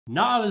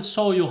Now I will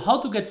show you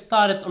how to get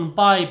started on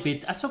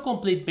Bybit as a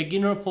complete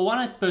beginner for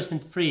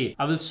 100% free.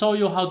 I will show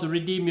you how to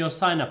redeem your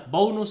sign-up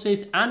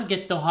bonuses and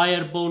get the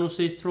higher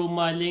bonuses through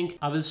my link.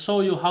 I will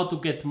show you how to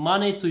get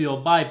money to your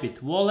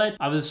Bybit wallet.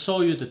 I will show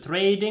you the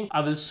trading.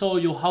 I will show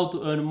you how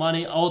to earn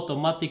money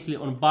automatically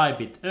on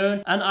Bybit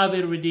Earn, and I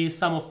will redeem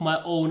some of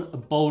my own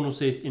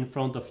bonuses in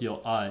front of your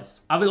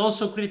eyes. I will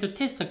also create a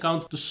test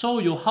account to show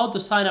you how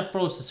the sign-up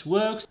process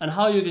works and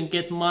how you can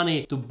get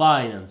money to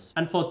Binance.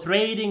 And for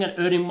trading and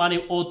earning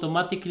money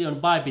automatically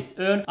on Bybit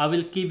Earn, I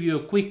will give you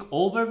a quick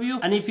overview.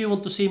 And if you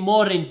want to see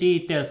more in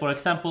detail, for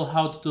example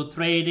how to do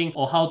trading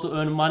or how to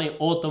earn money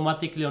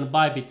automatically on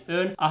Bybit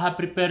Earn, I have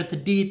prepared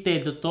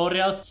detailed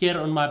tutorials here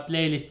on my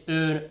playlist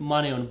Earn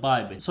Money on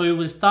Bybit. So you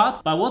will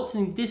start by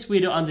watching this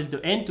video until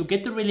the end to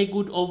get a really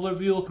good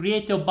overview,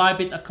 create your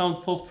Bybit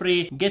account for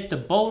free, get the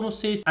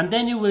bonuses, and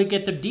then you will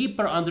get a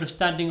deeper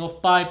understanding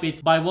of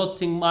Bybit by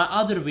watching my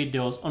other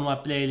videos on my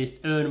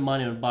playlist Earn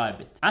Money on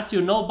Bybit. As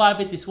you know,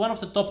 Bybit is one of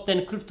the top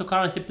 10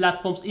 cryptocurrency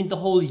platforms in the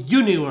whole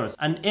universe,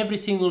 and every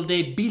single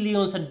day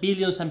billions and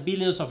billions and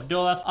billions of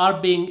dollars are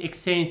being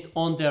exchanged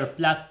on their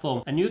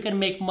platform, and you can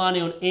make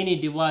money on any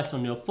device,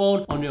 on your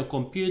phone, on your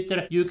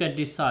computer. You can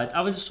decide.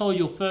 I will show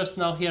you first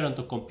now here on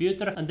the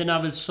computer, and then I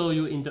will show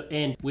you in the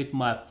end with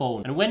my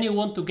phone. And when you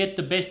want to get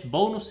the best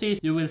bonuses,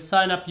 you will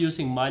sign up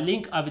using my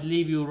link. I will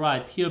leave you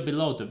right here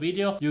below the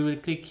video. You will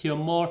click here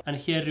more, and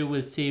here you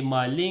will see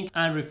my link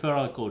and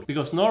referral code,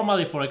 because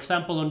normally, for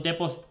example, on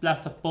deposit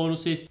blast of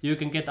bonuses you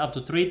can get up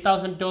to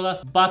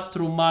 $3,000, but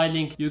through my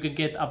link you can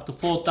get up to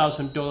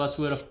 $4,000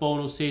 worth of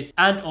bonuses,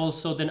 and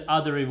also then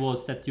other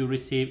rewards that you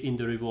receive in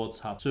the rewards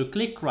hub. So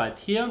click right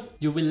here.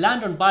 You will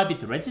land on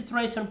Bybit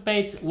registration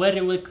page, where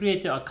you will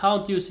create your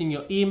account using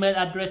your email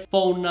address,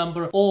 phone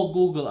number or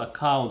Google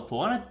account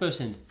for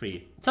 100%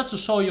 free. Just to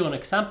show you an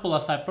example,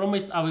 as I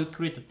promised, I will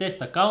create a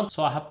test account.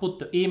 So I have put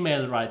the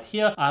email right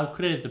here. I have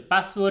created the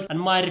password, and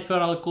my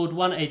referral code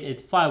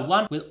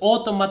 18851 will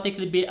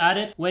automatically be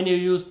added when you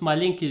used my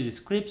link in the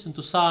description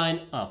to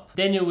sign up.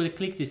 Then you will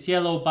click this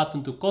yellow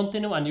button to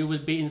continue, and you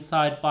will be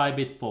inside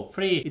Bybit for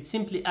free. It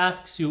simply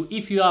asks you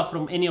if you are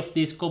from any of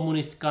these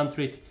communist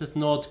countries such as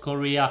North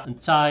Korea and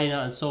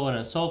China and so on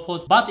and so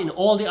forth. But in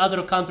all the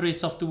other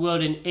countries of the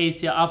world, in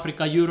Asia,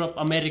 Africa, Europe,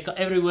 America,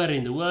 everywhere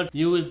in the world,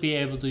 you will be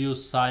able to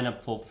use sign up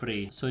for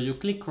free. So you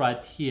click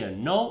right here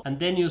no, and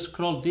then you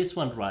scroll this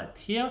one right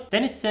here.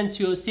 Then it sends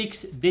you a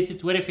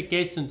 6-digit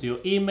verification to your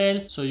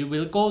email. So you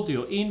will go to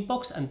your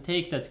inbox and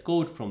take that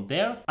code from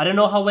there. I don't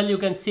know how well you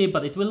can see,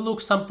 but it will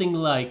look something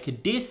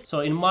like this.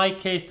 So in my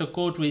case the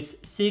code is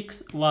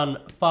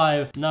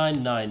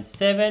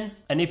 615997,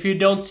 and if you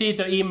don't see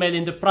the email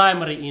in the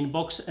primary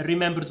inbox,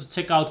 remember to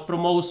check out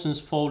promotions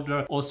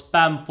folder or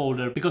spam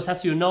folder, because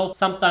as you know,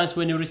 sometimes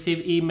when you receive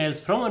emails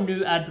from a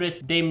new address,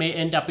 they may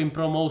end up in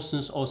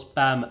promotions or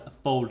spam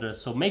folders.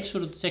 So make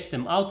sure to check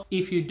them out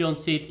if you don't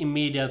see it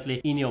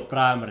immediately in your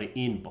primary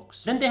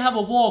inbox. Then they have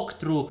a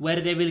walkthrough where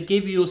they will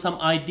give you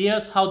some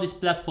ideas how this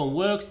platform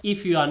works.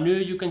 If you are new,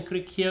 you can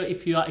click here.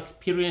 If you are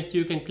experienced,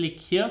 you can click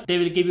here. They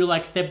will give you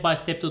like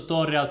step-by-step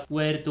tutorials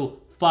where to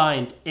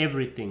find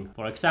everything.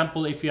 For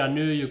example, if you are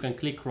new, you can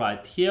click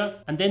right here,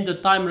 and then the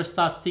timer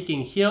starts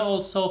ticking here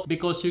also,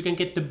 because you can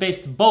get the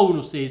best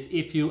bonuses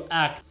if you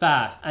act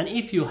fast. And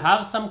if you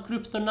have some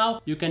crypto now,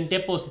 you can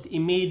deposit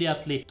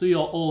immediately to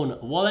your own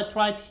wallet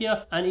right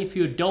here. And if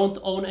you don't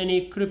own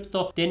any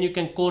crypto, then you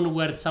can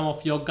convert some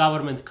of your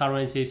government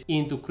currencies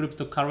into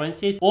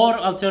cryptocurrencies, or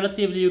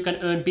alternatively you can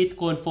earn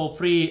Bitcoin for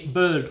free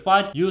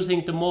worldwide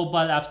using the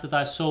mobile apps that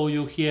I show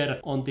you here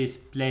on this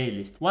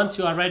playlist. Once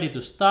you are ready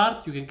to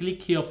start, you can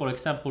click here, for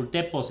example,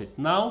 deposit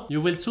now.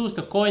 You will choose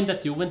the coin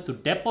that you want to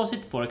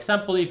deposit. For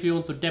example, if you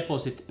want to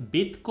deposit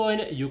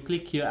Bitcoin, you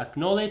click here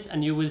acknowledge,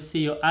 and you will see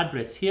your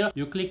address here.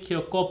 You click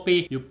here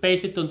copy, you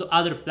paste it on the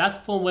other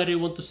platform where you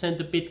want to send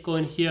the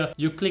Bitcoin here.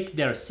 You click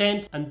there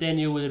send, and then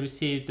you will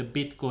receive the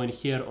Bitcoin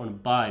here on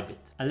Bybit.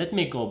 And let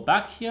me go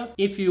back here.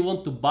 If you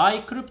want to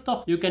buy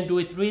crypto, you can do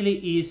it really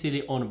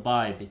easily on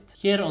Bybit.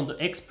 Here on the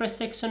Express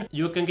section,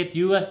 you can get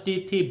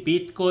USDT,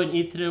 Bitcoin,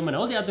 Ethereum, and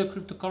all the other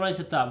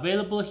cryptocurrencies that are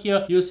available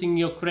here using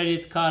your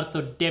credit card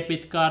or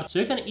debit card. So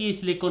you can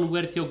easily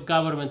convert your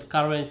government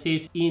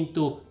currencies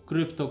into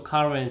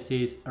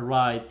cryptocurrencies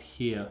right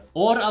here.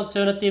 Or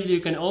alternatively,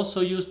 you can also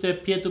use the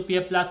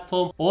peer-to-peer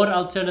platform, or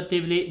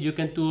alternatively you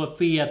can do a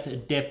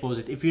fiat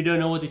deposit. If you don't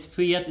know what is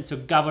fiat, it's a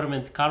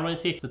government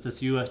currency such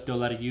as US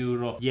dollar,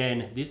 euro,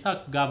 yen. These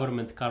are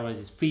government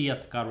currencies,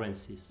 fiat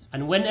currencies.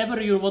 And whenever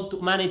you want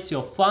to manage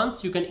your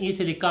funds, you can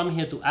easily come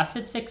here to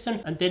asset section,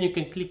 and then you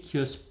can click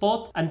here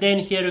spot, and then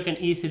here you can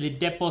easily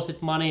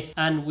deposit money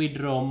and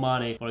withdraw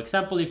money. For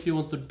example, if you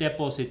want to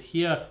deposit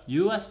here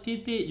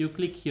USDT, you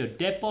click here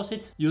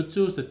deposit. You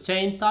choose the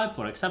chain type.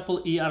 For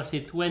example,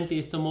 ERC20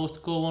 is the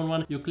most common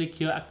one. You click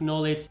here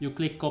acknowledge, you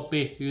click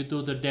copy, you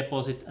do the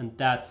deposit, and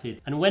that's it.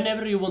 And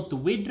whenever you want to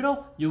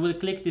withdraw, you will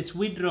click this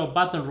withdraw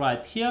button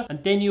right here,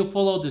 and then you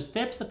follow the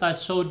steps that I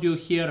showed you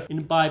here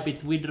in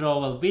Bybit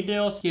withdrawal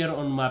videos here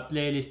on my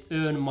playlist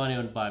Earn Money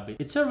on Bybit.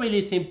 It's a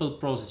really simple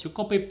process. You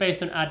copy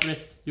paste an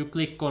address, you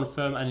click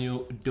confirm and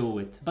you do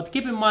it. But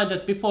keep in mind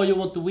that before you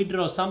want to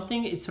withdraw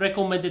something, it's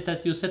recommended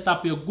that you set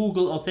up your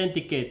Google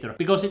Authenticator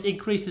because it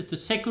increases the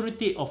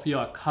security of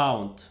your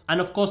account.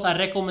 And of course I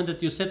recommend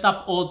that you set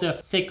up all the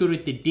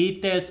security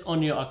details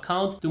on your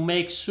account to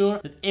make sure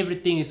that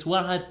everything is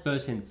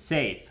 100%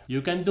 safe.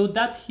 You can do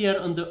that here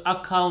on the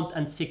account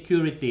and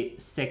security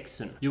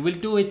section. You will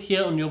do it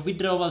here on your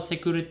withdrawal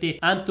security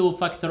and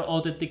two-factor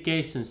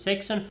authentication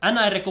section, and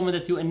I recommend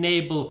that you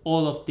enable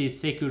all of these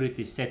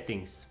security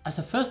settings. As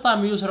a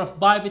first-time user of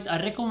Bybit,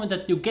 I recommend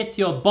that you get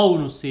your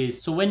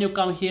bonuses. So when you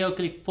come here,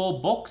 click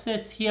 4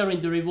 boxes here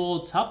in the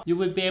rewards hub, you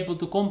will be able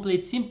to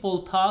complete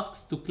simple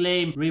tasks to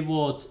claim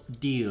rewards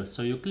deals.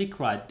 So you click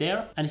right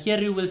there, and here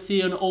you will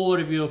see an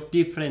overview of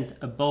different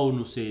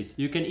bonuses.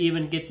 You can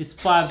even get this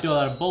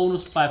 $5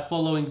 bonus by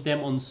following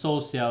them on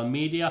social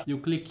media. You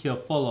click here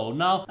follow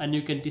now, and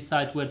you can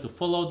decide where to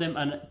follow them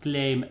and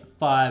claim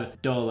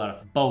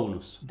 $5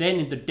 bonus. Then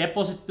in the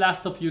deposit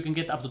blast off you can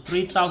get up to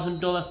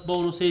 $3,000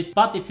 bonuses,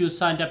 but if you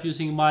signed up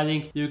using my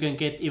link you can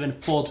get even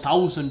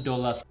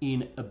 $4,000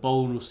 in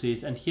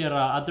bonuses. And here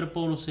are other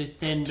bonuses,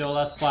 $10,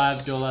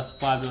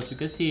 $5, you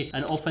can see,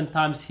 and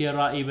oftentimes here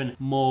are even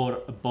more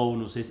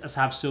bonuses as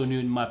I have shown you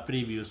in my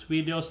previous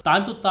videos.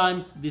 Time to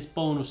time these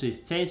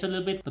bonuses change a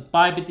little bit, but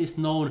Bybit is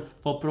known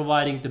for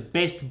providing the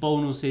best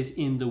bonuses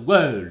in the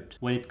world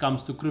when it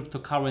comes to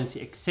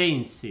cryptocurrency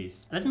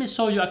exchanges. Let me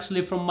show you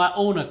actually from my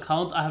own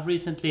account. I have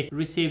recently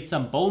received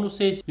some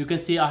bonuses. You can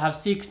see I have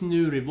 6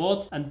 new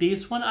rewards, and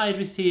this one I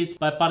received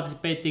by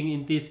participating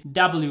in this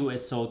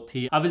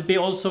WSOT. I will be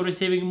also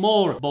receiving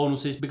more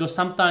bonuses because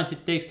sometimes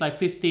it takes like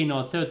 15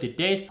 or 30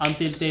 days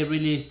until they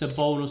release the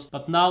bonus.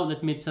 But now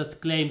let me just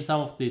claim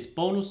some of these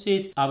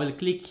bonuses. I will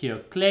click here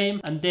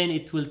claim, and then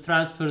it will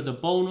transfer the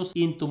bonus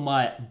into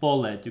my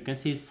wallet. You can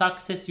see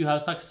success, you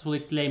have successfully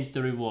claimed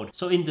the reward.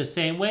 So in the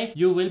same way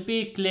you will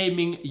be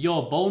claiming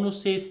your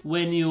bonuses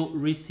when you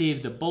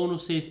receive the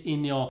bonuses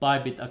in your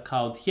Bybit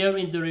account here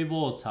in the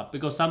rewards hub,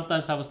 because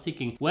sometimes I was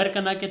thinking, where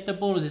can I get the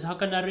bonuses, how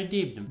can I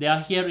redeem them? They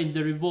are here in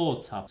the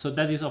rewards hub. So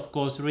that is of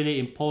course really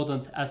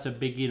important as a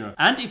beginner.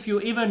 And if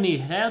you ever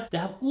need help, they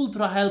have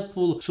ultra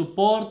helpful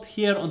support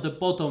here on the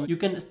bottom. You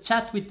can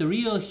chat with the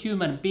real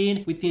human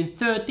being within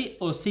 30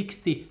 or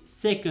 60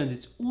 seconds.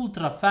 It's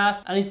ultra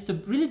fast, and it's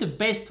really the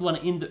best one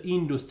in the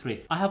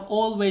industry. I have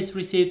always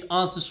received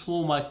answers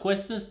for my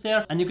questions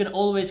there, and you can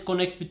always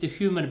connect with the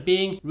human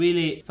being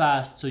really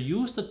fast. So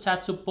use the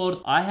chat support.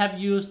 I have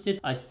used it,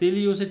 I still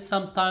use it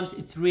sometimes.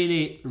 It's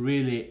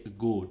really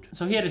good.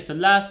 So here is the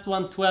last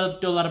one,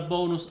 $12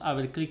 bonus. I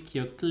will click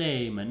here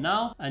claim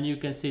now, and you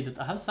can see that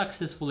I have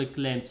successfully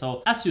claimed.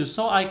 So as you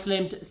saw, I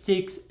claimed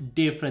 6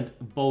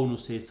 different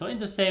bonuses. So in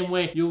the same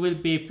way you will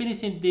be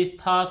finishing these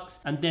tasks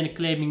and then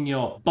claiming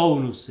your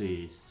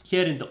bonuses.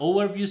 Here in the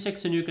overview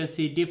section you can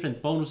see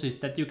different bonuses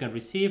that you can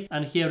receive,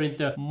 and here in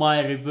the my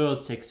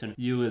reward section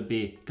you will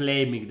be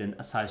claiming them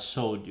as I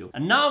showed you.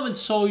 And now I will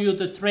show you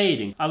the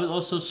trading. I will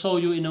also show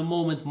you in a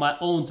moment my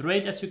own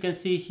trade. As you can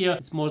see here,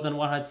 it's more than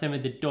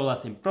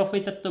 $170 in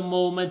profit at the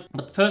moment.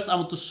 But first I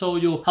want to show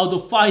you how to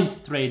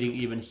find trading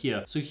even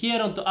here. So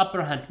here on the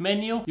upper hand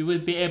menu you will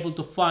be able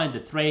to find the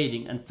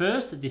trading, and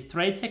first this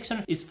trade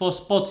section is for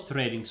spot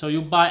trading. So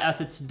you buy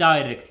assets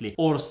directly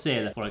or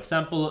sell, for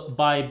example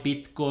buy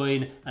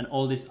Bitcoin and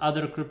all these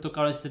other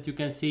cryptocurrencies that you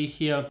can see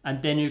here,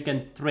 and then you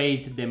can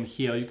trade them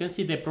here. You can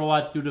see they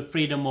provide you the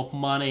freedom of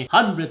money,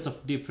 hundreds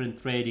of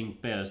different trading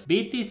pairs.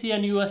 BTC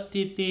and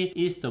USDT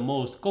is the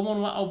most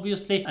common one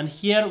obviously, and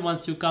here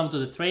once you come to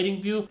the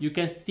trading view you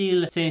can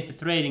still change the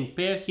trading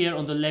pair here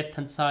on the left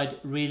hand side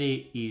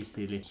really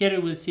easily. Here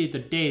you will see the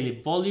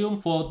daily volume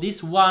for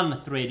this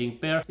one trading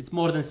pair. It's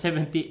more than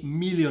 70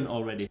 million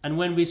already, and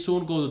when we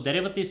soon go to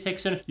derivatives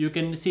section you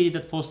can see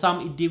that for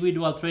some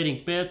individual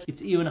trading pairs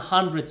it's even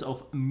hundreds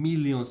of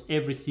millions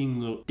every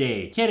single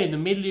day. Here in the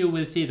middle you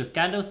will see the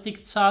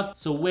candlestick chart,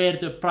 so where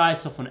the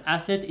price of an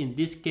asset, in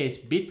this case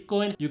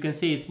Bitcoin, you can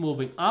see it's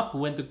moving up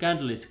when the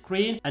candle is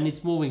green and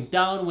it's moving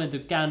down when the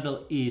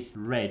candle is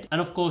red.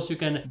 And of course you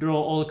can draw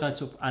all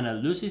kinds of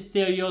analysis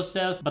there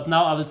yourself, but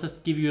now I will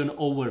just give you an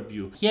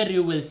overview. Here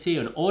you will see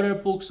an order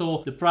book,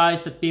 so the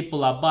price that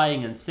people are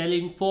buying and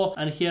selling for,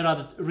 and here are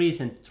the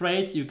recent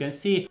trades. You can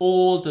see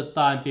all the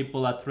time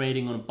people are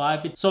trading on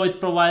Bybit, so it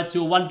provides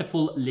you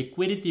wonderful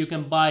liquidity. You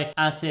can buy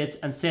assets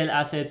and sell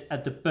assets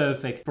at the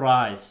perfect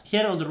price.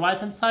 Here on the right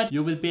hand side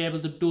you will be able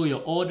to do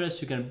your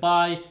orders. You can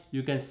buy,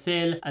 you can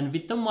sell, and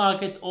with the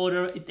market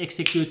order it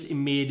executes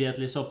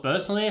immediately. So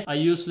personally I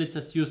usually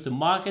just use the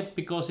market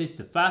because it's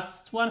the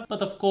fastest one,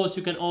 but of course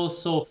you can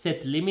also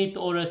set limit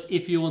orders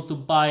if you want to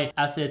buy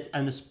assets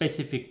at a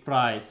specific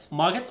price.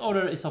 Market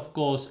order is of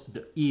course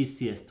the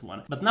easiest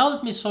one. But now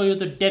let me show you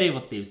the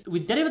derivatives.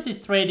 With derivatives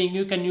trading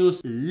you can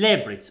use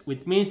leverage,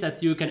 which means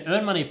that you can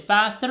earn money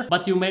faster,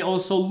 but you may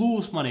also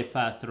lose money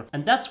faster.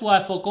 And that's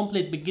why for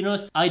complete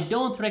beginners, I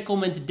don't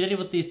recommend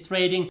derivatives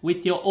trading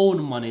with your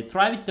own money.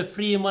 Try with the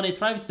free money,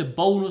 try with the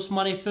bonus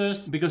money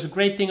first, because the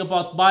great thing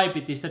about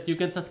Bybit is that you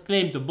can just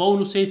claim the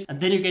bonuses and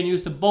then you can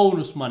use the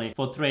bonus money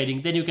for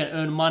trading. Then you can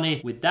earn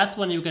money with that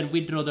one, you can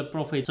withdraw the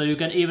profit, so you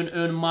can even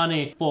earn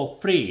money for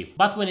free.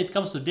 But when it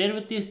comes to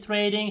derivatives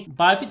trading,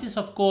 Bybit is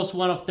of course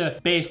one of the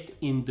best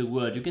in the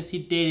world. You can see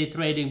daily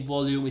trading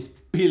volume is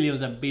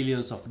billions and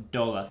billions of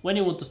dollars. When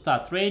you want to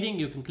start trading,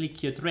 you can click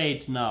here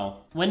trade now.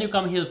 When you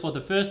come here for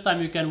the first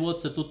time, you can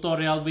watch a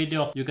tutorial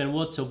video, you can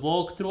watch a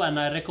walkthrough, and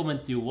I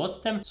recommend you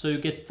watch them so you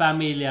get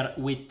familiar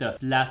with the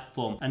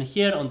platform. And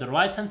here on the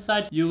right hand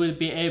side, you will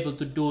be able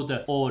to do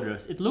the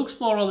orders. It looks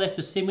more or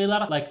less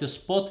similar like the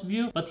spot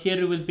view, but here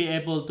you will be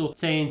able to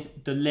change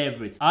the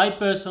leverage. I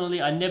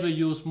personally, I never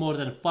use more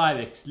than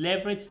 5x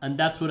leverage, and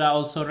that's what I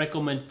also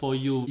recommend for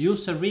you.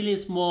 Use a really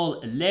small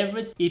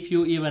leverage if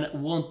you even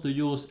want to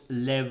use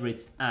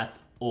leverage at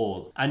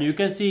all. And you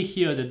can see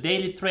here the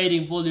daily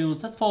trading volume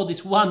just for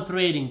this one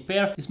trading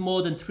pair is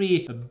more than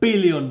 $3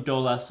 billion.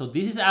 So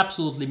this is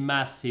absolutely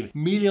massive.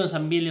 Millions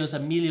and millions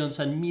and millions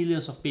and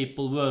millions of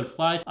people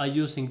worldwide are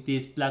using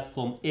this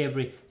platform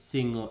every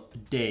single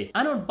day.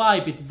 And on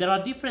Bybit there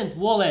are different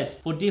wallets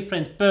for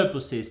different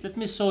purposes. Let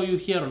me show you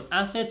here on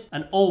assets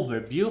and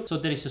overview. So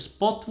there is a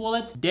spot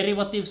wallet,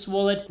 derivatives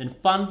wallet, then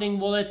funding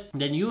wallet,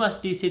 then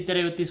USDC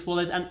derivatives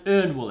wallet, and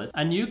earn wallet.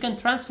 And you can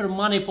transfer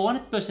money for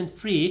 100%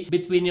 free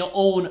between your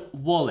own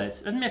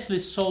wallets. Let me actually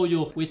show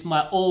you with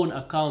my own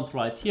account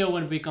right here.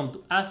 When we come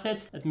to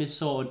assets, let me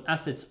show an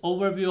assets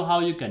overview how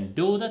you can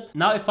do that.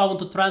 Now if I want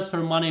to transfer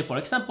money, for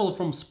example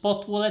from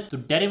spot wallet to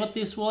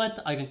derivatives wallet,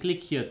 I can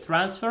click here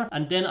transfer,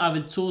 and then I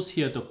will choose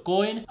here the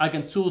coin. I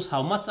can choose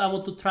how much I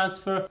want to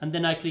transfer, and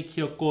then I click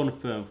here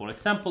confirm. For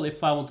example,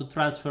 if I want to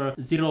transfer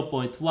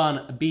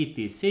 0.1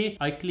 BTC,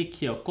 I click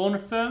here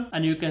confirm,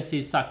 and you can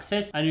see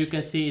success, and you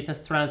can see it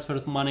has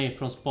transferred money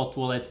from spot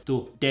wallet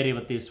to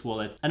derivatives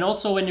wallet. And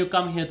also when you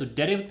come here to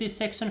derivatives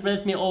section,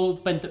 let me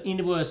open the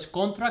invoice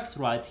contracts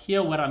right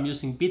here where I'm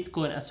using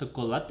Bitcoin as a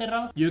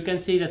collateral. You can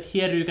see that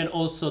here you can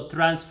also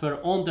transfer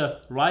on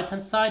the right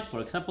hand side. For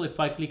example, if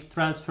I click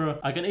transfer,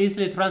 I can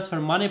easily transfer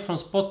money from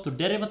spot to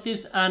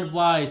derivatives and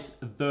vice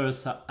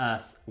versa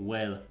as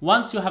well.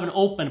 Once you have an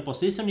open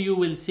position, you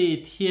will see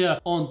it here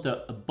on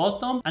the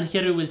bottom, and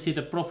here you will see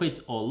the profits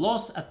or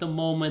loss. At the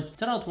moment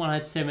it's around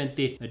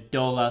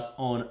 $170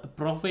 on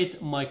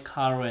profit, my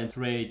current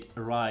trade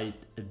right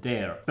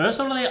there.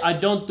 Personally, I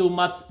don't do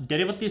much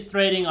derivatives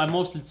trading. I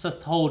mostly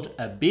just hold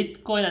a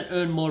Bitcoin and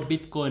earn more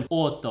Bitcoin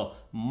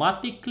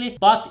automatically.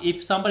 But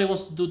if somebody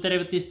wants to do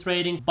derivatives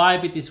trading,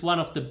 Bybit is one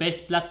of the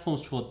best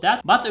platforms for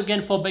that. But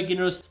again, for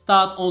beginners,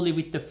 start only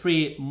with the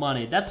free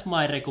money. That's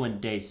my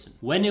recommendation.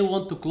 When you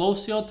want to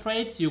close your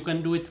trades, you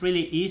can do it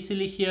really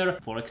easily here.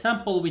 For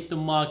example, with the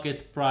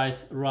market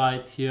price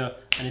right here,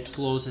 and it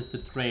closes the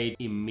trade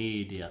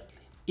immediately.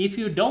 If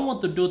you don't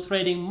want to do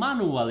trading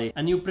manually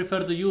and you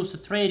prefer to use a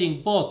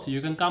trading bot,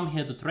 you can come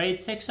here to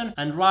trade section,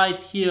 and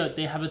right here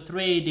they have a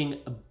trading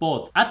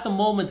bot. At the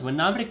moment when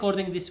I'm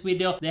recording this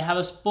video, they have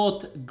a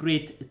spot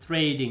grid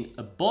trading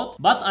bot,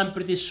 but I'm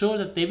pretty sure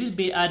that they will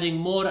be adding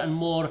more and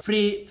more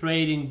free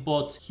trading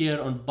bots here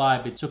on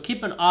Bybit. So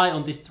keep an eye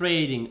on this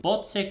trading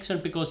bot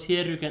section, because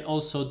here you can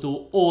also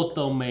do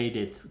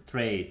automated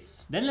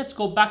trades. Then let's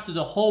go back to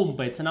the home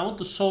page, and I want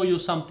to show you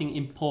something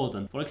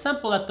important. For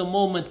example, at the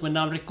moment when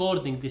I'm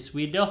recording this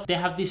video, they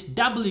have this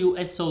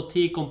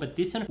WSOT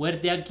competition where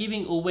they are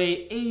giving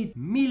away 8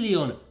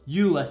 million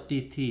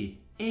USDT.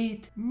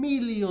 $8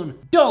 million.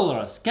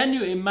 Can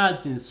you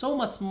imagine? So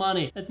much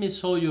money. Let me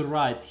show you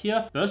right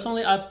here.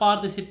 Personally, I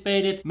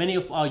participated. Many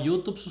of our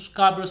YouTube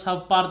subscribers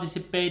have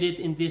participated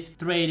in this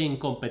trading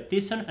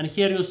competition. And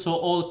here you saw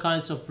all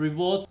kinds of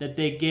rewards that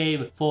they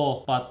gave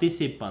for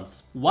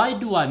participants. Why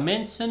do I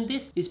mention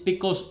this? It's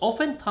because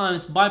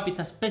oftentimes Bybit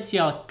has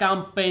special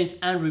campaigns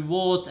and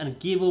rewards and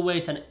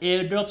giveaways and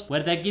airdrops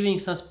where they're giving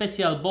some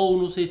special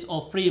bonuses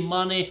or free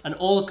money and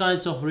all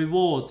kinds of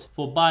rewards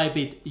for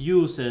Bybit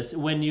users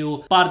when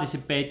you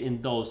participate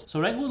in those. So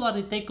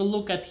regularly take a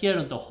look at here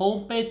on the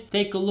homepage,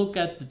 take a look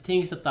at the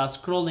things that are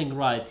scrolling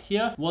right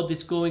here, what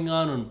is going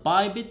on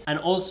Bybit. And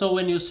also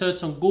when you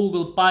search on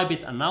Google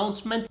Bybit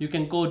announcement, you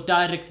can go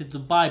directly to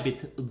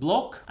Bybit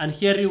blog, and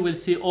here you will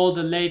see all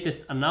the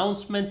latest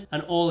announcements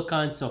and all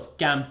kinds of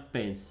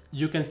campaigns.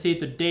 You can see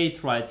the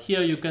date right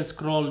here. You can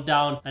scroll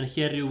down and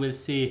here you will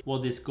see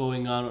what is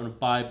going on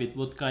Bybit,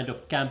 what kind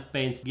of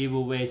campaigns,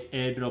 giveaways,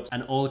 airdrops,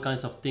 and all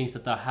kinds of things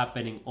that are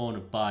happening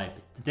on Bybit.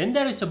 Then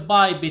there is a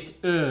Bybit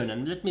Earn,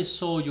 and let me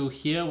show you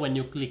here. When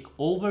you click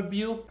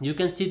overview, you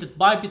can see that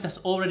Bybit has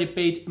already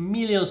paid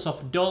millions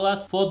of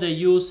dollars for the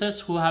users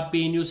who have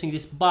been using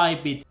this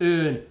Bybit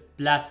Earn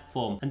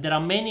platform. And there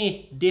are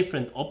many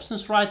different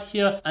options right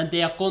here, and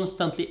they are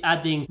constantly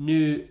adding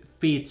new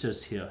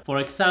features here. For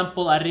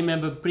example, I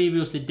remember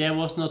previously there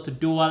was not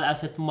dual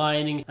asset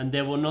mining and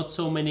there were not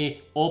so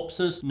many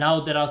options. Now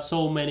there are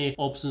so many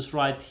options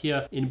right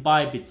here in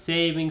Bybit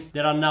savings.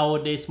 There are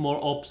nowadays more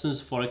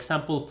options. For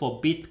example, for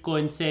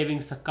Bitcoin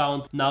savings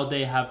account, now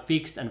they have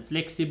fixed and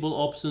flexible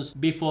options.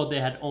 Before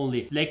they had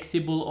only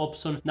flexible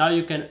option. Now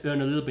you can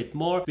earn a little bit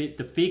more with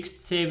the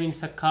fixed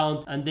savings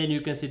account, and then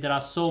you can see there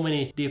are so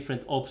many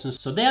different options.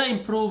 So they are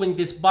improving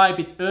this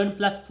Bybit Earn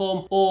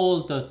platform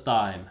all the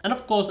time. And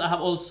of course I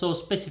have also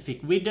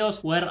specific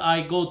videos where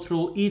I go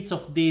through each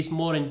of these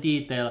more in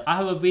detail. I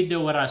have a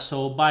video where I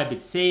show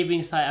Bybit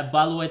savings, I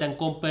evaluate and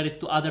compare it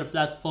to other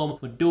platforms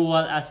for dual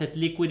asset,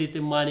 liquidity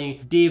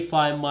mining,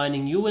 DeFi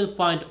mining. You will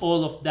find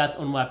all of that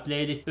on my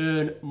playlist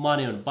Earn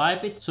Money on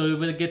Bybit, so you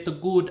will get a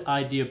good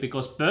idea,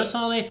 because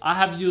personally I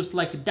have used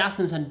like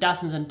dozens and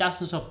dozens and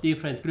dozens of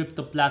different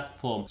crypto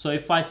platforms. So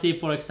if I see,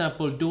 for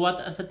example, dual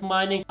asset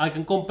mining, I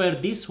can compare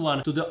this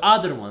one to the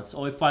other ones.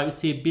 Or if I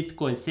see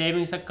Bitcoin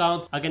savings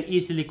account, I can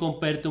easily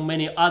compare to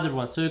many other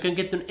ones. So you can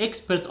get an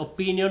expert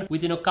opinion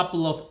within a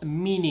couple of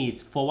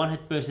minutes for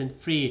 100%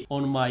 free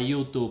on my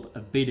YouTube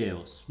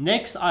videos.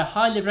 Next, I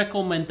highly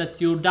recommend that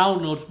you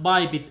download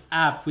Bybit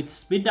app, which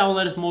has been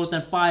downloaded more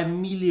than 5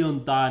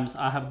 million times.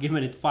 I have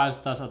given it 5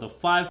 stars out of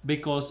 5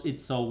 because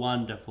it's so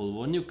wonderful.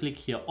 When you click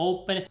here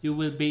open, you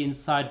will be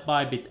inside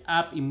Bybit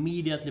app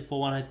immediately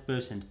for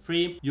 100%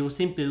 free. You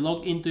simply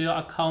log into your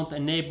account,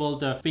 enable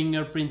the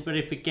fingerprint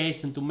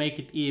verification to make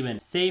it even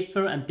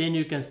safer, and then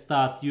you can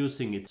start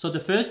using it. So the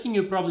first thing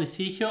you probably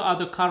see here are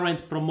the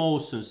current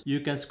promotions. You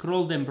can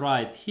scroll them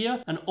right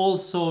here, and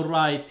also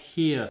right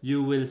here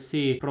you will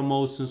see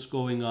promotions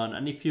going on.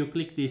 And if you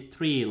click these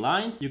 3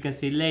 lines, you can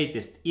see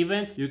latest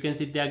events. You can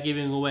see they are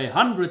giving away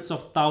hundreds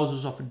of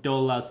thousands of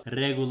dollars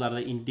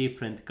regularly in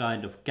different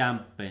kind of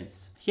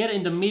campaigns. Here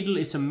in the middle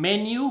is a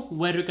menu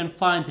where you can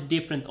find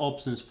different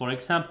options. For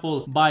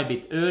example,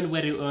 Bybit Earn,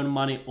 where you earn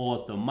money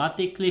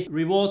automatically.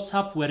 Rewards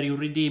Hub, where you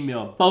redeem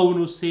your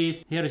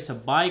bonuses. Here is a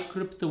Buy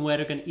Crypto, where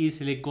you can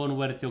easily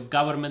convert your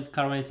government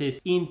currencies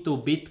into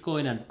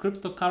Bitcoin and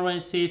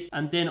cryptocurrencies.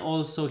 And then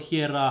also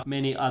here are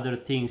many other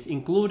things,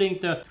 including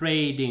the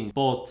trading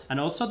bot and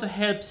also the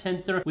help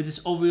center, which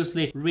is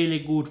obviously really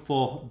good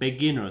for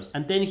beginners.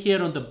 And then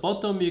here on the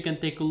bottom you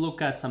can take a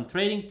look at some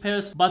trading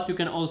pairs, but you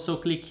can also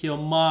click here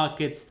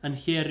market, and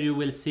here you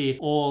will see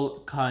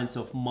all kinds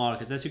of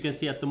markets. As you can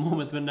see at the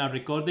moment when I'm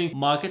recording,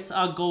 markets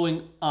are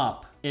going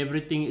up.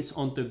 Everything is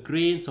on the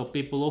green, so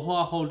people who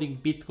are holding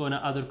Bitcoin and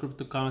other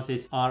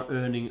cryptocurrencies are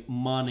earning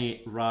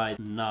money right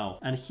now.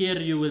 And here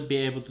you will be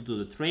able to do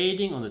the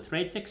trading on the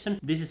trade section.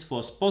 This is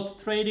for spot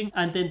trading,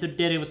 and then the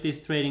derivatives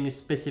trading is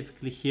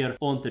specifically here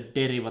on the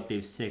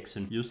derivatives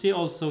section. You see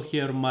also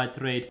here my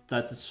trade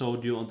that I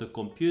showed you on the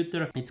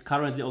computer. It's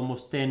currently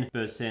almost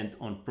 10%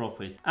 on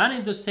profits. And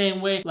in the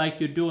same way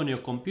like you do on your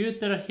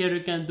computer, here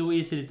you can do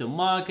easily the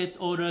market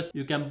orders.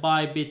 You can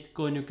buy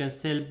Bitcoin, you can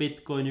sell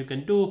Bitcoin, you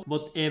can do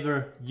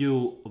whatever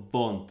you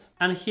want.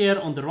 And here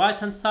on the right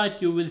hand side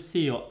you will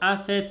see your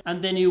assets,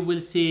 and then you will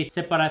see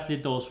separately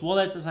those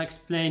wallets, as I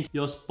explained,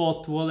 your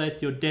spot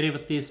wallet, your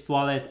derivatives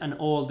wallet, and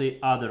all the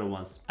other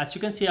ones. As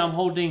you can see, I'm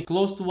holding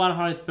close to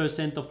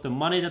 100% of the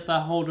money that I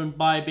hold on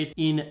Bybit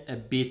in a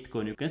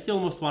Bitcoin. You can see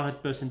almost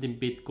 100% in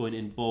Bitcoin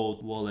in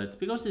both wallets,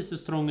 because it's the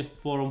strongest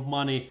form of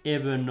money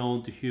ever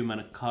known to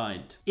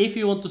humankind. If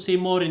you want to see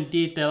more in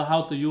detail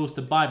how to use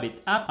the Bybit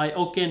app, I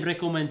again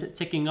recommend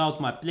checking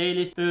out my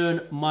playlist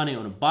Earn Money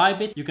on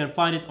Bybit. You can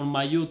find it on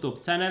my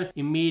YouTube channel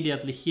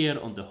immediately here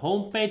on the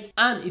homepage.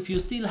 And if you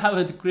still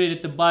haven't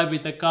created the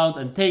Bybit account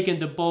and taken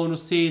the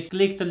bonuses,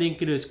 click the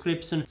link in the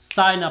description,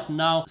 sign up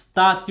now,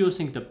 start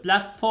using the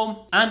platform,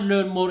 and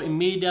learn more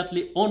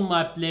immediately on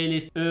my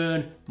playlist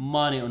Earn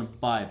Money on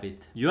Bybit.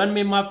 You and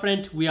me, my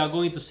friend, we are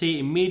going to see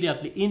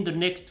immediately in the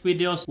next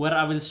videos, where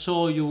I will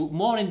show you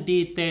more in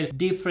detail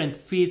different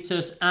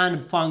features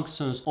and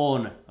functions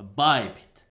on Bybit.